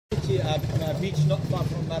a beach not far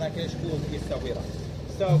from Marrakesh called Essaouira.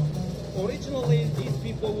 So originally these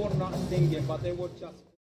people were not singing, but they were just...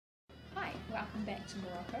 Hi, welcome back to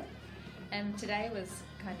Morocco. Today was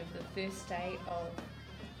kind of the first day of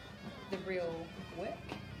the real work.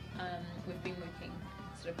 We've been working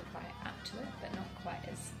sort of quite up to it, but not quite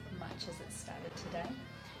as much as it started today.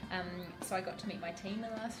 So I got to meet my team in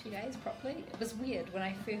the last few days properly. It was weird when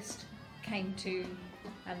I first came to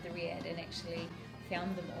the Riad and actually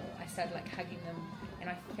found them all. I started like hugging them, and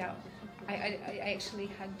I felt I actually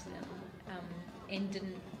hugged them and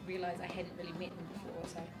didn't realise I hadn't really met them before.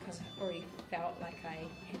 So because I already felt like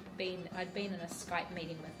I'd been in a Skype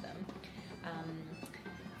meeting with them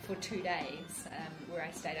for 2 days where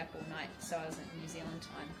I stayed up all night. So I was in New Zealand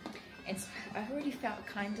time, and so I already felt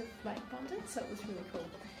kind of like bonded. So it was really cool.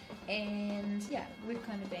 And yeah, we've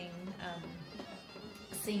kind of been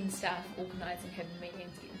seeing stuff, organising, having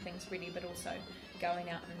meetings, getting things ready, but also going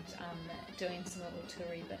out and doing some little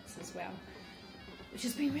toury bits as well, which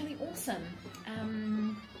has been really awesome.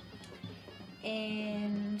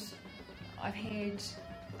 And I've had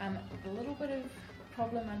a little bit of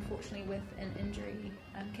problem, unfortunately, with an injury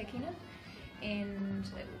kicking in, and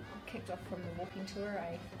it kicked off from the walking tour.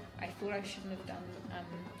 I thought I shouldn't have done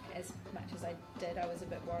as much as I did. I was a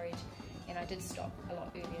bit worried, and I did stop a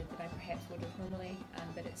lot earlier than I perhaps would have normally,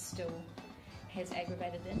 but it still has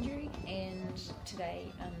aggravated the injury. And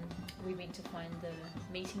today we went to find the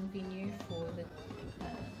meeting venue for the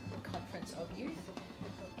conference of youth,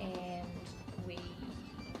 and we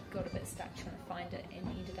got a bit stuck trying to find it and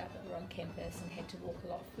ended up at the wrong campus and had to walk a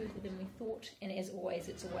lot further than we thought. And as always,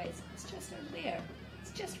 it's just over there,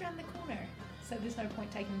 it's just around the corner, so there's no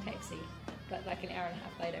point taking a taxi. But like an hour and a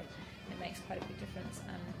half later, it makes quite a big difference.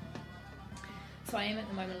 So I am at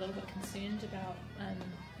the moment a little bit concerned about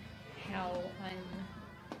how I'm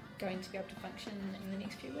going to be able to function in the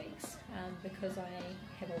next few weeks, because I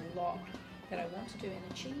have a lot that I want to do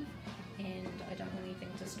and achieve, and I don't want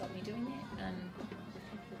anything to stop me doing that.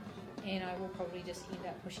 And I will probably just end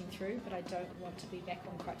up pushing through, but I don't want to be back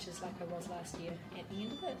on crutches like I was last year at the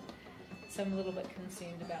end of it. So I'm a little bit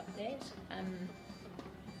concerned about that.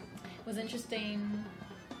 It was interesting,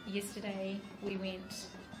 yesterday we went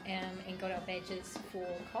and got our badges for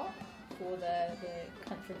COP, for the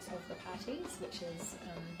conference of the parties, which is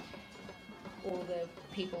all the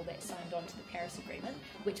people that signed on to the Paris Agreement,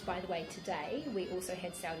 which, by the way, today we also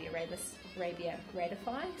had Saudi Arabia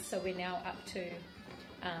ratify. So we're now up to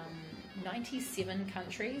 97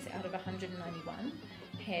 countries out of 191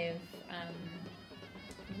 have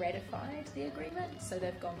ratified the agreement. So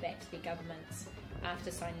they've gone back to their governments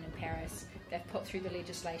after signing in Paris. They've put through the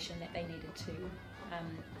legislation that they needed to.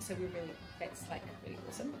 So that's like really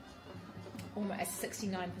awesome. Almost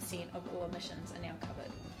 69% of all emissions are now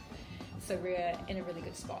covered. So we're in a really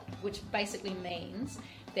good spot, which basically means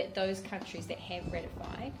that those countries that have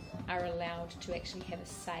ratified are allowed to actually have a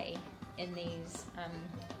say in these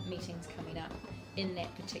meetings coming up, in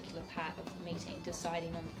that particular part of the meeting,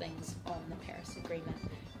 deciding on things on the Paris Agreement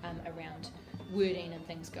around wording and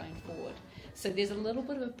things going forward. So there's a little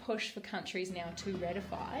bit of a push for countries now to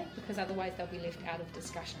ratify, because otherwise they'll be left out of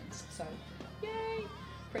discussions. So yay,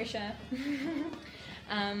 pressure.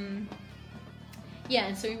 Yeah,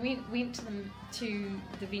 and so we went to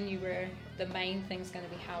the venue where the main thing's going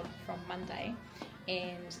to be held from Monday,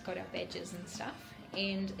 and got our badges and stuff.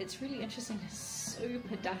 And it's really interesting. It's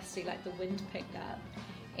super dusty, like the wind picked up,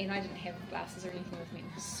 and I didn't have glasses or anything with me.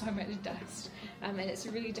 There's so much dust, and it's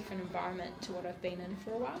a really different environment to what I've been in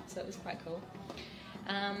for a while, so it was quite cool.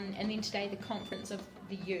 And then today the conference of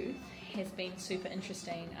the youth has been super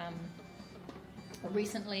interesting.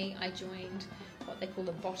 Recently I joined what they call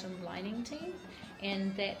the bottom lining team,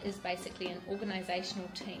 and that is basically an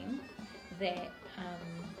organisational team that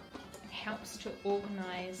helps to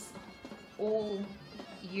organise all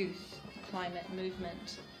youth climate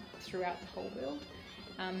movement throughout the whole world,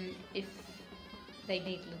 if they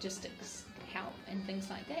need logistics help and things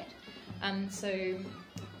like that. So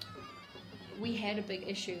we had a big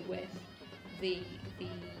issue with the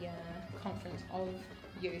conference of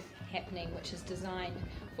youth happening, which is designed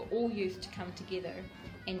for all youth to come together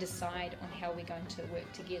and decide on how we're going to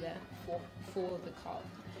work together for the COP,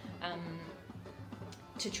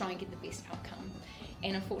 to try and get the best outcome.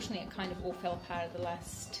 And unfortunately it kind of all fell apart at the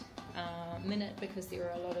last minute, because there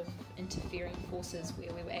were a lot of interfering forces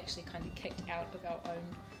where we were actually kind of kicked out of our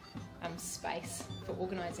own space for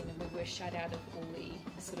organising, and we were shut out of all the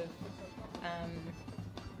sort of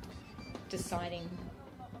deciding,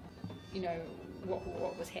 you know,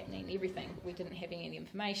 what was happening, everything. We didn't have any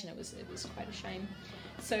information. It was quite a shame.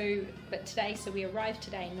 So, but today, so we arrived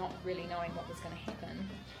today not really knowing what was going to happen,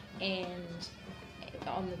 and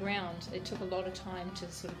on the ground it took a lot of time to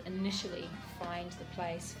sort of initially find the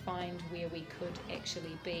place, find where we could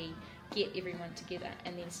actually be, get everyone together,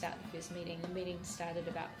 and then start the first meeting. The meeting started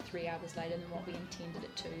about 3 hours later than what we intended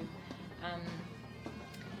it to,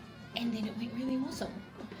 and then it went really awesome.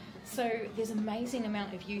 So there's an amazing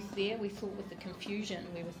amount of youth there. We thought with the confusion,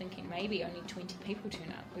 we were thinking maybe only 20 people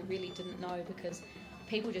turn up. We really didn't know, because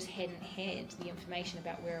people just hadn't had the information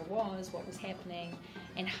about where it was, what was happening,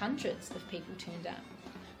 and hundreds of people turned up.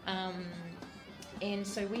 And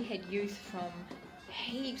so we had youth from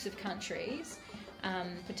heaps of countries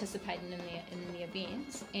participating in the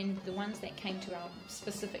events, and the ones that came to our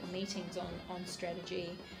specific meetings on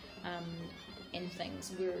strategy and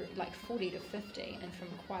things were like 40 to 50, and from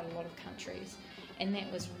quite a lot of countries, and that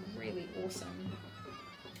was really awesome.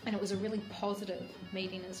 And it was a really positive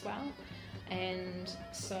meeting as well, and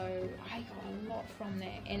so I got a lot from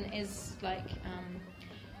that. And as like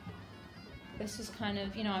this is kind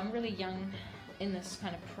of, I'm really young in this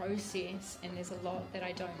kind of process, and there's a lot that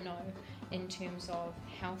I don't know in terms of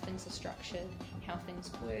how things are structured, how things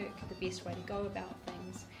work, the best way to go about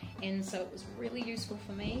things. And so it was really useful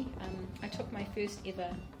for me. I took my first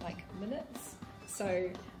ever minutes, so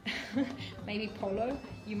maybe Polo,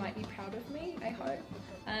 you might be proud of me, I hope,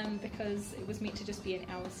 because it was meant to just be an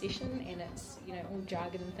hour session, and it's all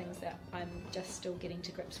jargon and things that I'm just still getting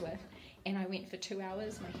to grips with. And I went for 2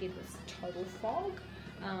 hours. My head was total fog,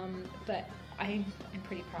 but I'm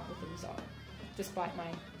pretty proud with the result, despite my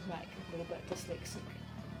little bit dyslexic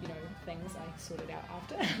things I sorted out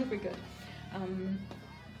after. We're good.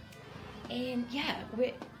 And yeah,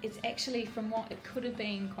 it's actually, from what it could have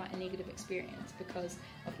been quite a negative experience because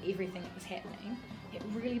of everything that was happening, it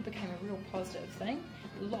really became a real positive thing.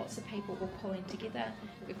 Lots of people were pulling together.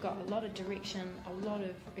 We've got a lot of direction, a lot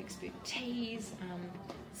of expertise,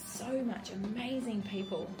 so much amazing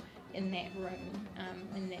people in that room,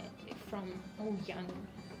 from all young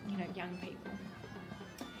people.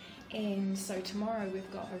 And so tomorrow we've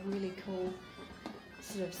got a really cool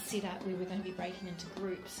sort of setup where we're going to be breaking into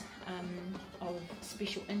groups of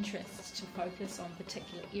special interests to focus on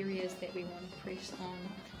particular areas that we want to press on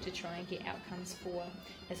to try and get outcomes for,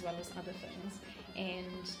 as well as other things.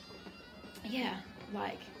 And yeah,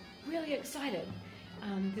 really excited.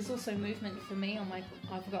 There's also movement for me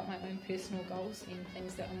I've got my own personal goals and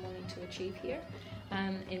things that I'm wanting to achieve here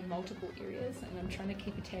in multiple areas, and I'm trying to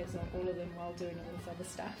keep a tabs on all of them while doing all this other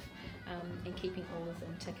stuff, and keeping all of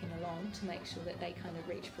them ticking along to make sure that they kind of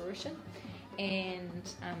reach fruition,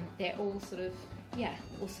 and they're all sort of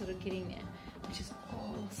getting there, which is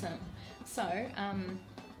awesome. So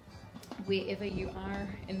wherever you are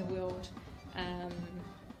in the world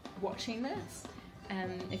watching this,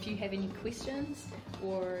 if you have any questions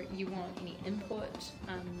or you want any input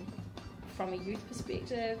from a youth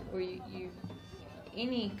perspective, or you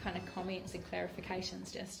any kind of comments and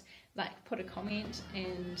clarifications, just put a comment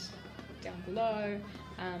and down below,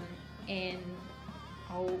 and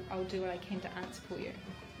I'll do what I can to answer for you.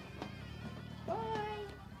 Bye.